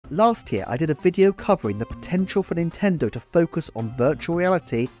Last year, I did a video covering the potential for Nintendo to focus on virtual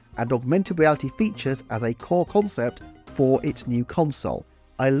reality and augmented reality features as a core concept for its new console.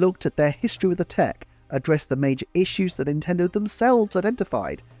 I looked at their history with the tech, addressed the major issues that Nintendo themselves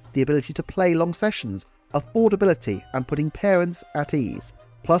identified, the ability to play long sessions, affordability, and putting parents at ease,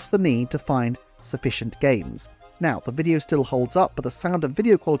 plus the need to find sufficient games. Now, the video still holds up, but the sound and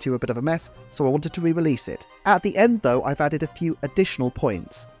video quality were a bit of a mess, so I wanted to re-release it. At the end though, I've added a few additional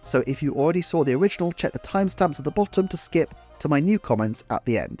points, so if you already saw the original, check the timestamps at the bottom to skip to my new comments at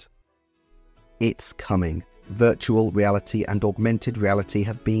the end. It's coming. Virtual reality and augmented reality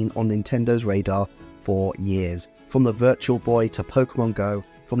have been on Nintendo's radar for years. From the Virtual Boy to Pokemon Go,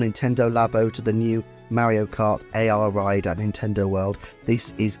 from Nintendo Labo to the new Mario Kart AR ride at Nintendo World,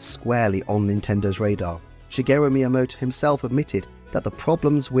 this is squarely on Nintendo's radar. Shigeru Miyamoto himself admitted that the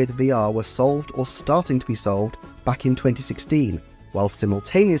problems with VR were solved or starting to be solved back in 2016, while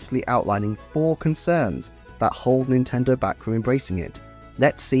simultaneously outlining 4 concerns that hold Nintendo back from embracing it.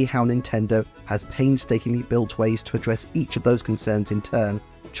 Let's see how Nintendo has painstakingly built ways to address each of those concerns in turn,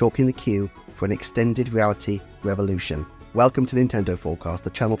 chalking the queue for an extended reality revolution. Welcome to Nintendo Forecast, the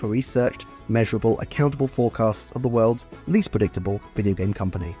channel for researched, measurable, accountable forecasts of the world's least predictable video game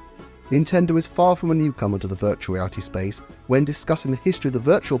company. Nintendo is far from a newcomer to the virtual reality space. When discussing the history of the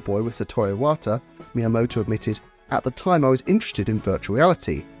Virtual Boy with Satoru Iwata, Miyamoto admitted, "At the time I was interested in virtual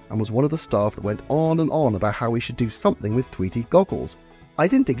reality, and was one of the staff that went on and on about how we should do something with 3D goggles. I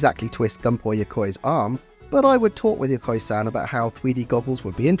didn't exactly twist Gunpei Yokoi's arm, but I would talk with Yokoi-san about how 3D goggles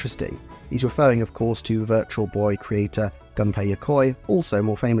would be interesting." He's referring of course to Virtual Boy creator Gunpei Yokoi, also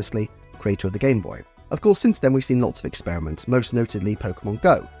more famously, creator of the Game Boy. Of course, since then we've seen lots of experiments, most notably Pokemon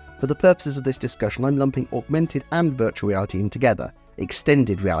Go. For the purposes of this discussion, I'm lumping augmented and virtual reality in together,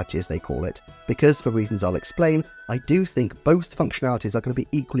 extended reality as they call it, because for reasons I'll explain, I do think both functionalities are going to be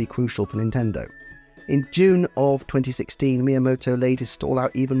equally crucial for Nintendo. In June of 2016, Miyamoto laid his stall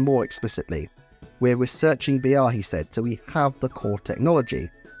out even more explicitly. "We're researching VR," he said, "so we have the core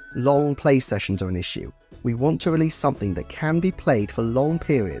technology. Long play sessions are an issue. We want to release something that can be played for long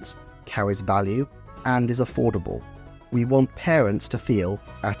periods, carries value, and is affordable. We want parents to feel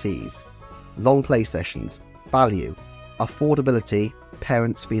at ease." Long play sessions, value, affordability,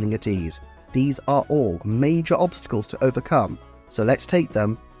 parents feeling at ease. These are all major obstacles to overcome, so let's take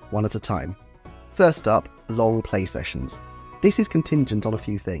them one at a time. First up, long play sessions. This is contingent on a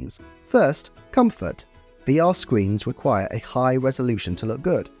few things. First, comfort. VR screens require a high resolution to look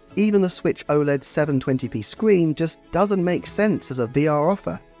good. Even the Switch OLED 720p screen just doesn't make sense as a VR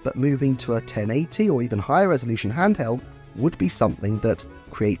offer, but moving to a 1080 or even higher resolution handheld would be something that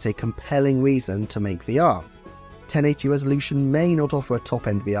creates a compelling reason to make VR. 1080 resolution may not offer a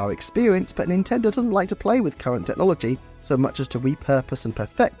top-end VR experience, but Nintendo doesn't like to play with current technology so much as to repurpose and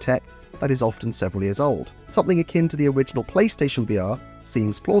perfect tech that is often several years old. Something akin to the original PlayStation VR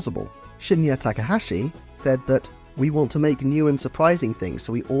seems plausible. Shinya Takahashi said that, "We want to make new and surprising things,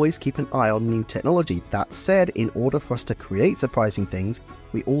 so we always keep an eye on new technology. That said, in order for us to create surprising things,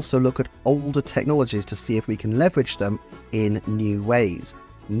 we also look at older technologies to see if we can leverage them in new ways.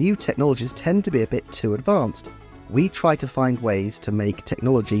 New technologies tend to be a bit too advanced. We try to find ways to make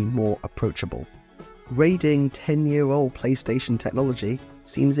technology more approachable." Raiding 10-year-old PlayStation technology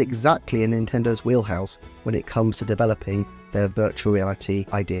seems exactly in Nintendo's wheelhouse when it comes to developing their virtual reality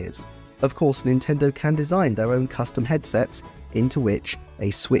ideas. Of course, Nintendo can design their own custom headsets into which a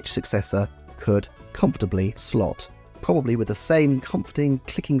Switch successor could comfortably slot, probably with the same comforting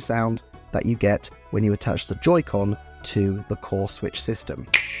clicking sound that you get when you attach the Joy-Con to the core Switch system.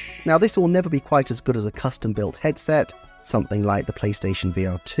 Now, this will never be quite as good as a custom-built headset, something like the PlayStation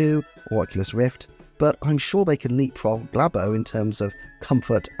VR 2 or Oculus Rift, but I'm sure they can leapfrog Labo in terms of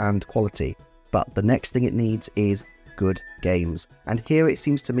comfort and quality. But the next thing it needs is good games, and here it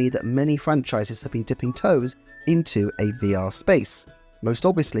seems to me that many franchises have been dipping toes into a VR space. Most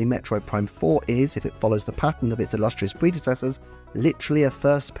obviously, Metroid Prime 4 is, if it follows the pattern of its illustrious predecessors, literally a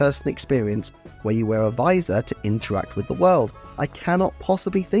first-person experience where you wear a visor to interact with the world. I cannot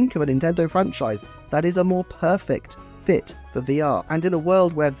possibly think of a Nintendo franchise that is a more perfect fit for VR, and in a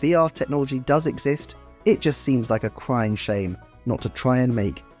world where VR technology does exist, it just seems like a crying shame not to try and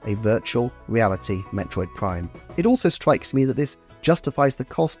make a virtual reality Metroid Prime. It also strikes me that this justifies the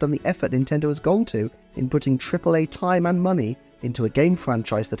cost and the effort Nintendo has gone to in putting AAA time and money into a game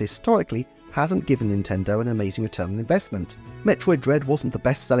franchise that historically hasn't given Nintendo an amazing return on investment. Metroid Dread wasn't the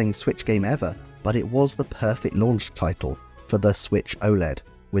best-selling Switch game ever, but it was the perfect launch title for the Switch OLED,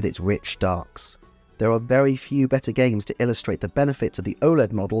 with its rich darks. There are very few better games to illustrate the benefits of the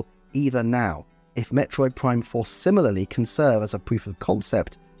OLED model even now. If Metroid Prime 4 similarly can serve as a proof of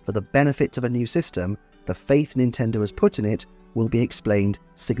concept for the benefits of a new system, the faith Nintendo has put in it will be explained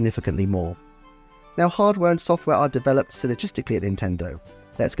significantly more. Now, hardware and software are developed synergistically at Nintendo.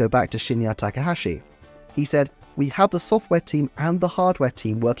 Let's go back to Shinya Takahashi. He said, "We have the software team and the hardware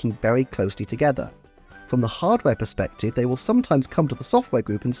team working very closely together. From the hardware perspective, they will sometimes come to the software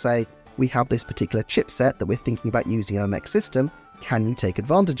group and say, we have this particular chipset that we're thinking about using in our next system, can you take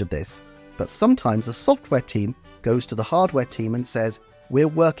advantage of this? But sometimes the software team goes to the hardware team and says, we're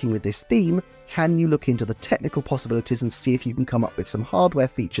working with this theme, can you look into the technical possibilities and see if you can come up with some hardware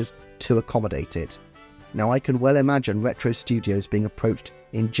features to accommodate it?" Now, I can well imagine retro studios being approached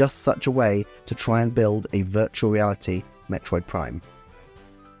in just such a way to try and build a virtual reality Metroid Prime.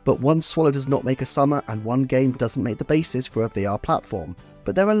 But one swallow does not make a summer, and one game doesn't make the basis for a VR platform.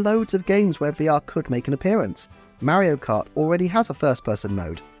 But there are loads of games where VR could make an appearance. Mario Kart already has a first-person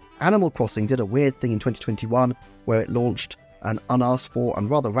mode. Animal Crossing did a weird thing in 2021 where it launched an unasked for and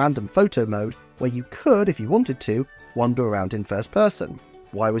rather random photo mode where you could, if you wanted to, wander around in first person.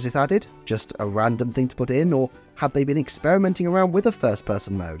 Why was this added? Just a random thing to put in, or had they been experimenting around with a first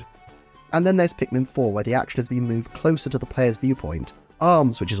person mode? And then there's Pikmin 4 where the action has been moved closer to the player's viewpoint.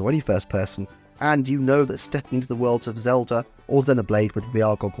 ARMS, which is already first person, and you know that stepping into the worlds of Zelda or Xenoblade with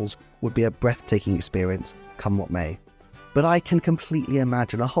VR goggles would be a breathtaking experience, come what may. But I can completely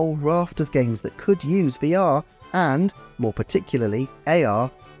imagine a whole raft of games that could use VR and, more particularly, AR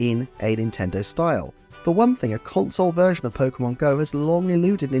in a Nintendo style. For one thing, a console version of Pokemon Go has long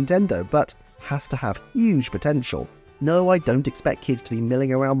eluded Nintendo, but has to have huge potential. No, I don't expect kids to be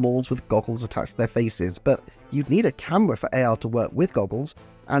milling around malls with goggles attached to their faces, but you'd need a camera for AR to work with goggles,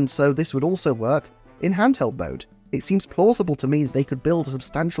 and so this would also work in handheld mode. It seems plausible to me that they could build a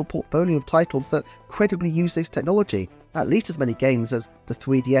substantial portfolio of titles that credibly use this technology, at least as many games as the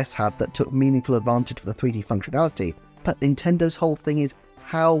 3DS had that took meaningful advantage of the 3D functionality. But Nintendo's whole thing is,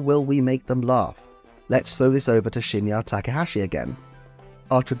 how will we make them laugh? Let's throw this over to Shinya Takahashi again.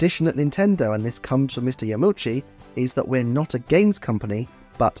 Our tradition at Nintendo, and this comes from Mr. Yamauchi, is that we're not a games company,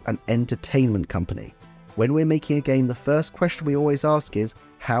 but an entertainment company. When we're making a game, the first question we always ask is,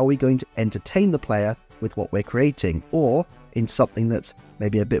 how are we going to entertain the player with what we're creating? Or, in something that's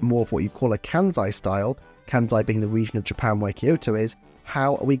maybe a bit more of what you call a Kansai style, Kansai being the region of Japan where Kyoto is,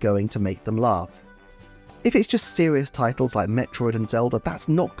 how are we going to make them laugh? If it's just serious titles like Metroid and Zelda, that's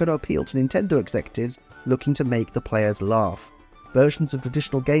not going to appeal to Nintendo executives looking to make the players laugh. Versions of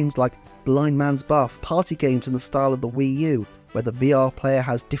traditional games like Blind Man's Buff, party games in the style of the Wii U, where the VR player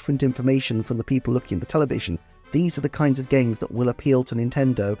has different information from the people looking at the television, these are the kinds of games that will appeal to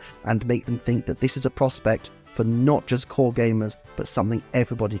Nintendo and make them think that this is a prospect for not just core gamers, but something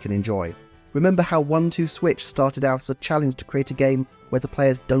everybody can enjoy. Remember how 1-2-Switch started out as a challenge to create a game where the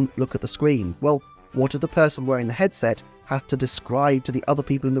players don't look at the screen? Well, what if the person wearing the headset has to describe to the other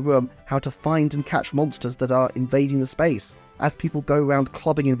people in the room how to find and catch monsters that are invading the space? As people go around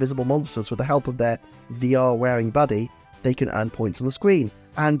clubbing invisible monsters with the help of their VR-wearing buddy, they can earn points on the screen.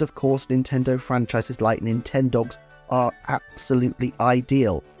 And of course, Nintendo franchises like Nintendogs are absolutely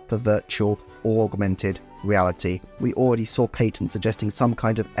ideal for virtual or augmented reality. We already saw patents suggesting some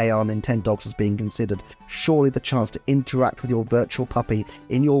kind of AR Nintendogs as being considered. Surely the chance to interact with your virtual puppy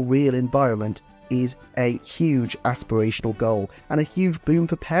in your real environment is a huge aspirational goal, and a huge boon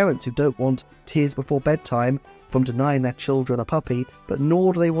for parents who don't want tears before bedtime from denying their children a puppy, but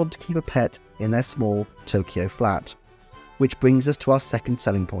nor do they want to keep a pet in their small Tokyo flat. Which brings us to our second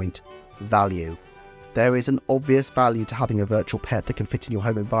selling point, value. There is an obvious value to having a virtual pet that can fit in your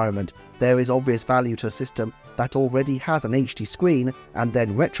home environment. There is obvious value to a system that already has an HD screen and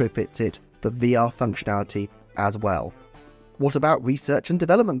then retrofits it for VR functionality as well. What about research and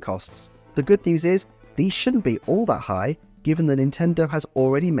development costs? The good news is, these shouldn't be all that high, given that Nintendo has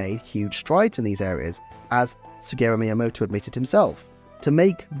already made huge strides in these areas, as Shigeru Miyamoto admitted himself. To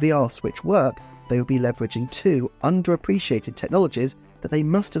make VR Switch work, they will be leveraging two underappreciated technologies that they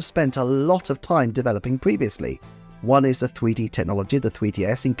must have spent a lot of time developing previously. One is the 3D technology, the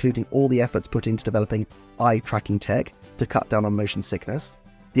 3DS, including all the efforts put into developing eye tracking tech to cut down on motion sickness.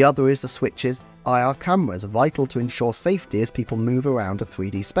 The other is the Switch's IR cameras, vital to ensure safety as people move around a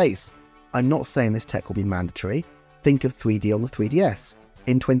 3D space. I'm not saying this tech will be mandatory. Think of 3D on the 3DS.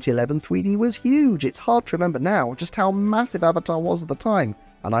 In 2011, 3D was huge. It's hard to remember now just how massive Avatar was at the time,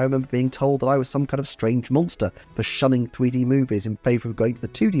 and I remember being told that I was some kind of strange monster for shunning 3D movies in favour of going to the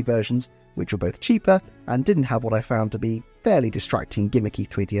 2D versions, which were both cheaper and didn't have what I found to be fairly distracting gimmicky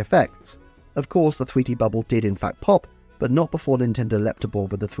 3D effects. Of course, the 3D bubble did in fact pop, but not before Nintendo leapt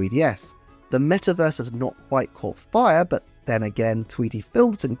aboard with the 3DS. The metaverse has not quite caught fire, but then again, 3D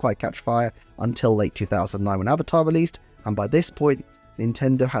films didn't quite catch fire until late 2009 when Avatar released, and by this point,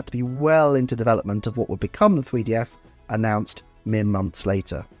 Nintendo had to be well into development of what would become the 3DS, announced mere months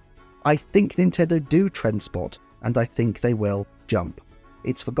later. I think Nintendo do trend spot, and I think they will jump.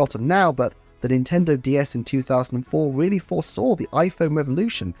 It's forgotten now, but the Nintendo DS in 2004 really foresaw the iPhone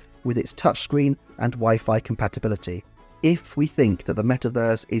revolution with its touchscreen and Wi-Fi compatibility. If we think that the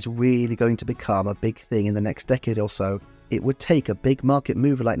metaverse is really going to become a big thing in the next decade or so, it would take a big market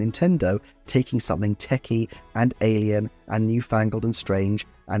mover like Nintendo taking something techie and alien and newfangled and strange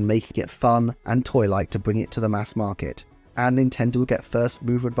and making it fun and toy-like to bring it to the mass market. And Nintendo will get first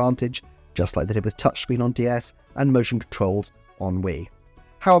mover advantage, just like they did with touchscreen on DS and motion controls on Wii.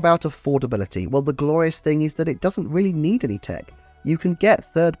 How about affordability? Well, the glorious thing is that it doesn't really need any tech. You can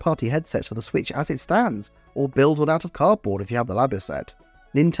get third-party headsets for the Switch as it stands, or build one out of cardboard if you have the Labo set.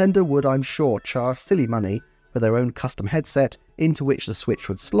 Nintendo would, I'm sure, charge silly money for their own custom headset into which the Switch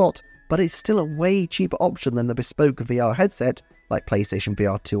would slot, but it's still a way cheaper option than the bespoke VR headset like PlayStation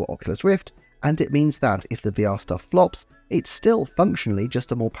VR 2 or Oculus Rift, and it means that if the VR stuff flops, it's still functionally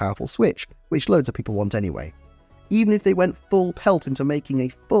just a more powerful Switch, which loads of people want anyway. Even if they went full pelt into making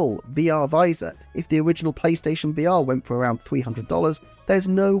a full VR visor, if the original PlayStation VR went for around $300, there's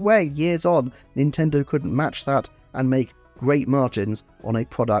no way, years on, Nintendo couldn't match that and make great margins on a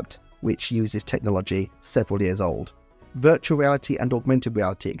product which uses technology several years old. Virtual reality and augmented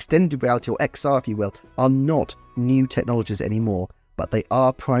reality, extended reality or XR if you will, are not new technologies anymore, but they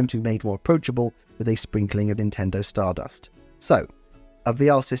are primed to be made more approachable with a sprinkling of Nintendo Stardust. So, a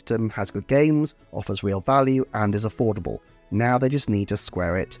VR system has good games, offers real value, and is affordable. Now they just need to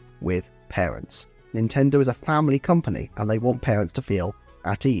square it with parents. Nintendo is a family company, and they want parents to feel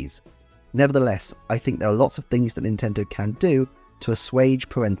at ease. Nevertheless, I think there are lots of things that Nintendo can do to assuage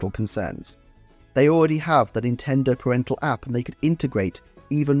parental concerns. They already have the Nintendo Parental app, and they could integrate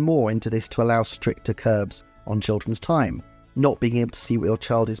even more into this to allow stricter curbs on children's time. Not being able to see what your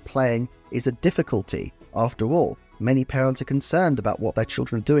child is playing is a difficulty. After all, many parents are concerned about what their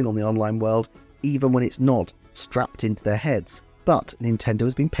children are doing on the online world, even when it's not strapped into their heads. But Nintendo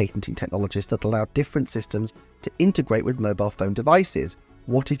has been patenting technologies that allow different systems to integrate with mobile phone devices.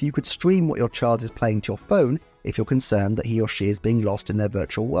 What if you could stream what your child is playing to your phone if you're concerned that he or she is being lost in their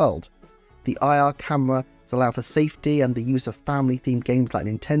virtual world? The IR cameras allow for safety, and the use of family-themed games like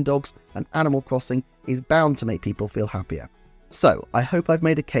Nintendogs and Animal Crossing is bound to make people feel happier. So, I hope I've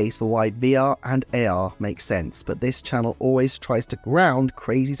made a case for why VR and AR make sense, but this channel always tries to ground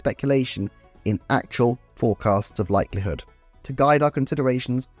crazy speculation in actual forecasts of likelihood. To guide our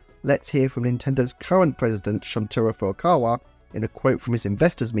considerations, let's hear from Nintendo's current president, Shuntaro Furukawa, in a quote from his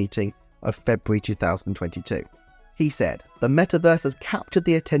investors meeting of February 2022. He said, "The metaverse has captured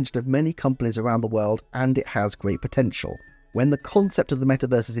the attention of many companies around the world, and it has great potential. When the concept of the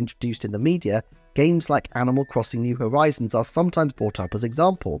metaverse is introduced in the media, games like Animal Crossing New Horizons are sometimes brought up as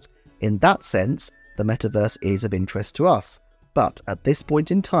examples. In that sense, the metaverse is of interest to us. But at this point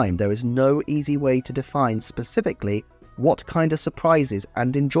in time, there is no easy way to define specifically what kind of surprises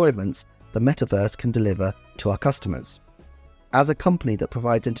and enjoyments the metaverse can deliver to our customers. As a company that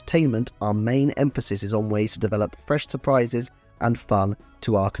provides entertainment, our main emphasis is on ways to develop fresh surprises and fun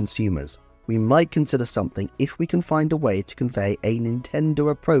to our consumers. We might consider something if we can find a way to convey a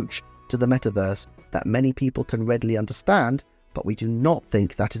Nintendo approach to the metaverse that many people can readily understand, but we do not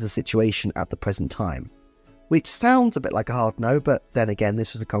think that is the situation at the present time." Which sounds a bit like a hard no, but then again,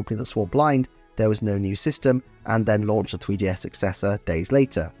 this was a company that swore blind there was no new system and then launched a 3DS successor days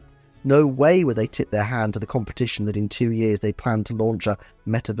later. No way would they tip their hand to the competition that in 2 years they plan to launch a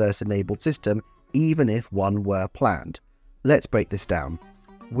metaverse-enabled system, even if one were planned. Let's break this down.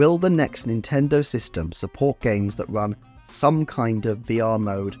 Will the next Nintendo system support games that run some kind of VR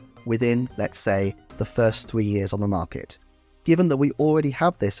mode within, let's say, the first 3 years on the market? Given that we already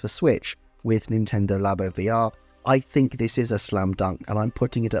have this for Switch with Nintendo Labo VR, I think this is a slam dunk, and I'm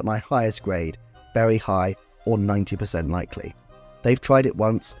putting it at my highest grade, very high, or 90% likely. They've tried it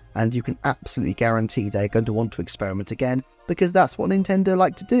once, and you can absolutely guarantee they're going to want to experiment again, because that's what Nintendo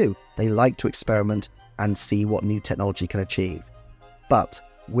like to do. They like to experiment and see what new technology can achieve. But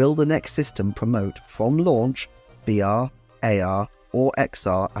will the next system promote from launch VR, AR, or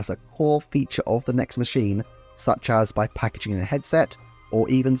XR as a core feature of the next machine, such as by packaging a headset, or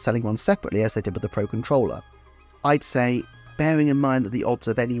even selling one separately as they did with the Pro Controller? I'd say, bearing in mind that the odds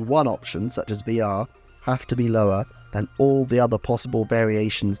of any one option, such as VR, have to be lower than all the other possible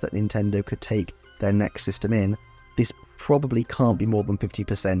variations that Nintendo could take their next system in, this probably can't be more than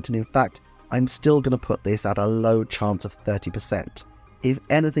 50%, and in fact, I'm still going to put this at a low chance of 30%. If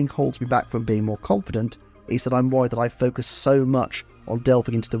anything holds me back from being more confident, is that I'm worried that I've focused so much on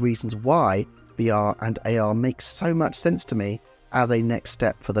delving into the reasons why VR and AR make so much sense to me, as a next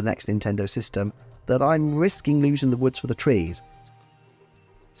step for the next Nintendo system that I'm risking losing the woods for the trees.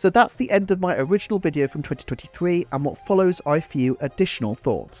 So that's the end of my original video from 2023, and what follows are a few additional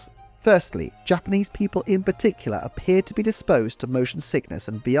thoughts. Firstly, Japanese people in particular appear to be disposed to motion sickness,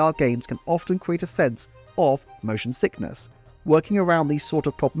 and VR games can often create a sense of motion sickness. Working around these sort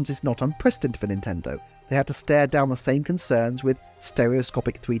of problems is not unprecedented for Nintendo. They had to stare down the same concerns with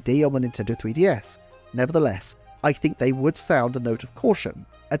stereoscopic 3D on the Nintendo 3DS. Nevertheless, I think they would sound a note of caution.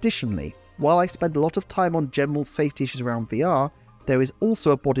 Additionally, while I spend a lot of time on general safety issues around VR, there is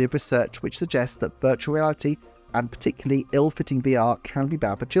also a body of research which suggests that virtual reality, and particularly ill-fitting VR, can be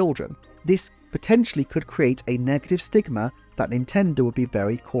bad for children. This potentially could create a negative stigma that Nintendo would be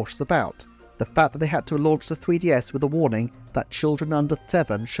very cautious about. The fact that they had to launch the 3DS with a warning that children under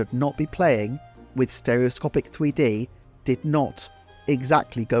 7 should not be playing with stereoscopic 3D did not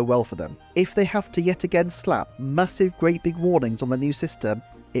exactly go well for them. If they have to yet again slap massive great big warnings on the new system,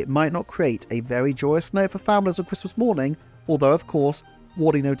 it might not create a very joyous note for families on Christmas morning, although of course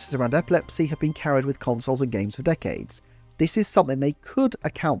warning notices around epilepsy have been carried with consoles and games for decades. This is something they could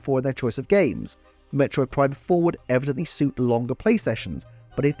account for in their choice of games. Metroid Prime 4 would evidently suit longer play sessions,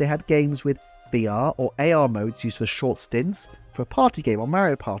 but if they had games with VR or AR modes used for short stints, for a party game on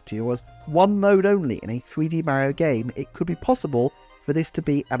Mario Party, or as one mode only in a 3D Mario game, it could be possible for this to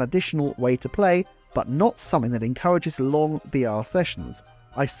be an additional way to play, but not something that encourages long VR sessions.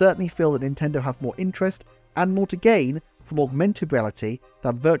 I certainly feel that Nintendo have more interest and more to gain from augmented reality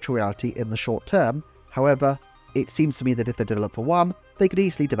than virtual reality in the short term. However, it seems to me that if they develop for one, they could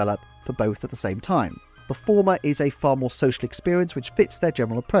easily develop for both at the same time. The former is a far more social experience which fits their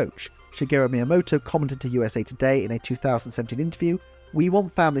general approach. Shigeru Miyamoto commented to USA Today in a 2017 interview, "We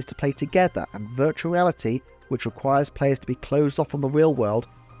want families to play together, and virtual reality, which requires players to be closed off from the real world,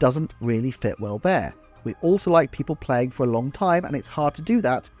 doesn't really fit well there. We also like people playing for a long time, and it's hard to do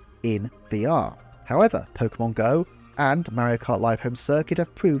that in VR." However, Pokemon Go and Mario Kart Live Home Circuit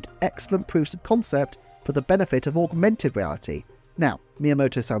have proved excellent proofs of concept for the benefit of augmented reality. Now,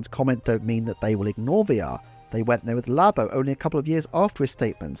 Miyamoto-san's comment don't mean that they will ignore VR. They went there with Labo only a couple of years after his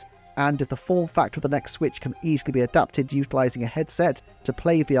statements, and if the form factor of the next Switch can easily be adapted utilising a headset to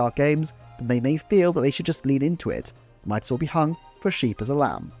play VR games, then they may feel that they should just lean into it. Might as well be hung for a sheep as a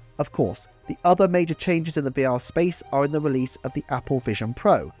lamb. Of course, the other major changes in the VR space are in the release of the Apple Vision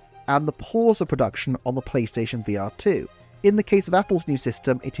Pro, and the pause of production on the PlayStation VR 2. In the case of Apple's new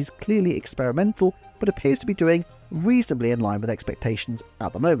system, it is clearly experimental, but appears to be doing reasonably in line with expectations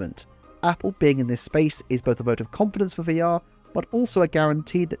at the moment. Apple being in this space is both a vote of confidence for VR, but also a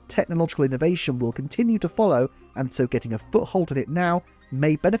guarantee that technological innovation will continue to follow, and so getting a foothold in it now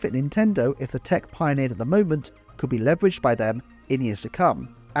may benefit Nintendo if the tech pioneered at the moment could be leveraged by them in years to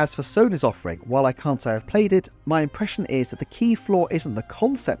come. As for Sony's offering, while I can't say I've played it, my impression is that the key flaw isn't the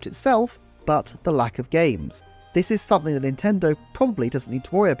concept itself, but the lack of games. This is something that Nintendo probably doesn't need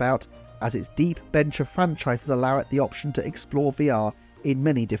to worry about, as its deep bench of franchises allow it the option to explore VR in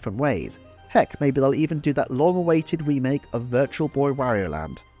many different ways. Heck, maybe they'll even do that long-awaited remake of Virtual Boy Wario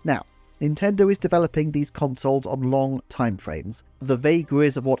Land. Now, Nintendo is developing these consoles on long time frames. The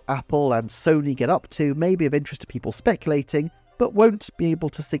vagaries of what Apple and Sony get up to may be of interest to people speculating, but won't be able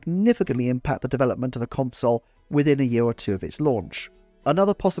to significantly impact the development of a console within a year or two of its launch.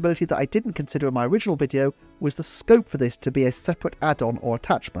 Another possibility that I didn't consider in my original video was the scope for this to be a separate add-on or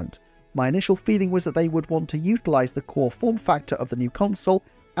attachment. My initial feeling was that they would want to utilise the core form factor of the new console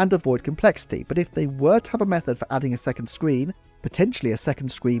and avoid complexity, but if they were to have a method for adding a second screen, potentially a second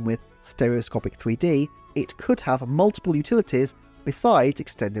screen with stereoscopic 3D, it could have multiple utilities besides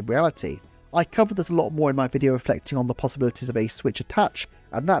extended reality. I covered this a lot more in my video reflecting on the possibilities of a Switch attach,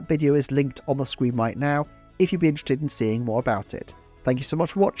 and that video is linked on the screen right now if you'd be interested in seeing more about it. Thank you so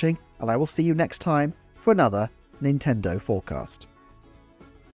much for watching, and I will see you next time for another Nintendo Forecast.